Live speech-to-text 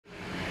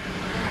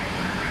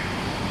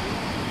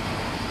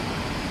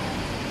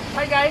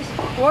Hi guys!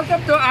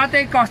 Welcome to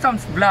Atoy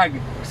Customs vlog.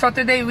 So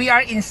today we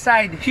are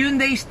inside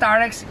Hyundai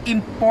Starex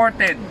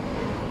imported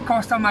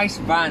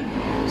customized van.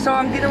 So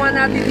ang ginawa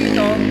natin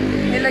dito,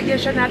 nilagyan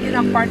siya natin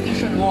ng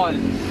partition wall.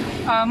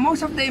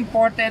 Most of the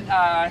imported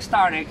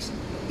Starex,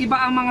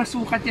 iba ang mga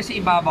sukat niya sa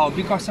ibabaw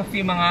because of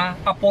yung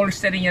mga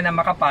upholstery niya na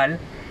makapal.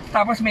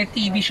 Tapos may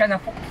TV siya na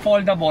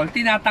foldable.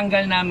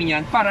 Tinatanggal namin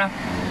yan para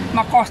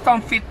ma-custom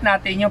fit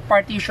natin yung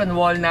partition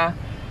wall na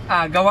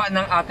gawa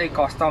ng Atoy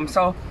Customs.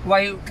 So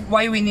why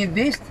we need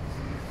this?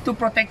 To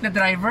protect the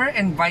driver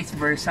and vice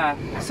versa.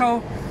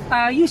 So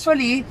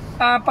usually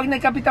pag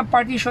nagkapit ang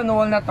partition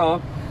wall na to,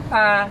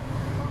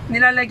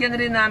 nilalagyan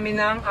rin namin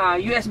ng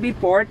USB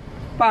port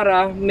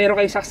para meron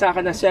kayong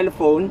saksakan ng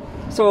cellphone.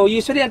 So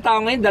usually ang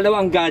tao ngayon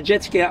dalawang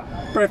gadgets, kaya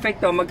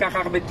perfecto,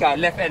 magkakakabit ka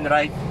left and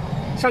right.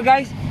 So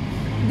guys,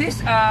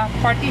 this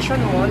partition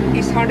wall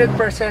is 100%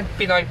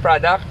 Pinoy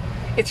product.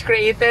 It's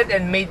created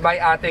and made by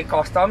Atoy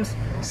Customs.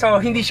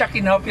 So hindi siya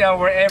kinopya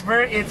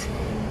wherever. It's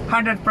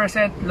 100%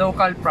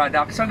 local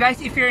product. So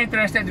guys, if you're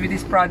interested with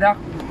this product,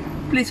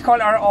 please call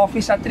our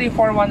office at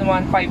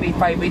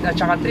 3411-5858 at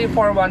saka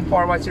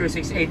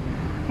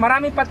 3414-1068.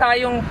 Marami pa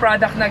tayong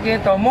product na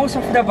ganito. Most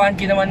of the van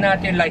ginawa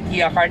natin like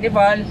Kia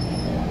Carnival,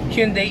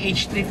 Hyundai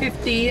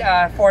H350,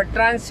 Ford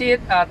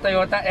Transit,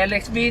 Toyota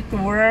LXV,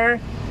 Tourer,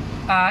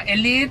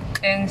 Elite,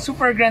 and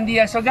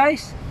Supergrandia. So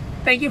guys,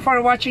 thank you for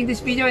watching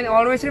this video, and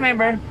always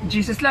remember,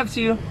 Jesus loves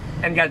you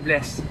and God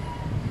bless.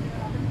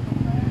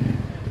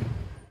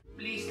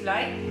 Please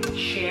like,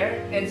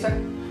 share, and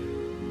then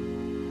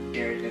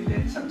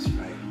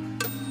subscribe.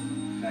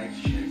 Like,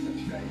 share,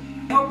 subscribe.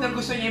 I hope na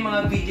gusto niyo yung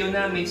mga video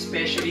namin,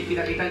 especially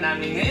pinakita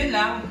namin ngayon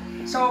lang.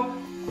 So,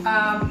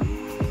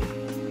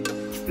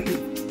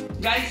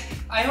 guys,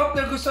 I hope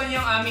na gusto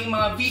niyo ang aming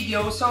mga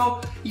video.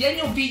 So,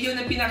 yan yung video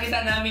na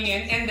pinakita namin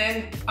ngayon. And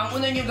then, ang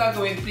una niyo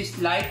gagawin, please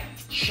like,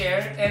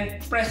 share, and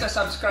press the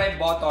subscribe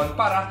button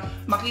para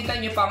makita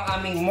niyo pa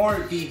ang aming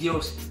more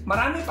videos.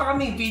 Marami pa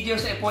kaming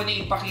videos na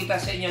pwede ipakita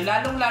sa inyo.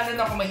 Lalong-lalo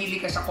na kung mahilig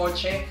ka sa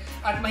kotse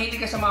at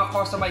mahilig ka sa mga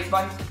customized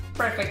van,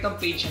 perfect ang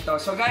page ito.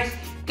 So guys,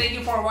 thank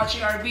you for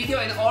watching our video,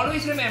 and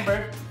always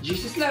remember,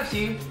 Jesus loves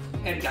you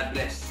and God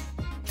bless.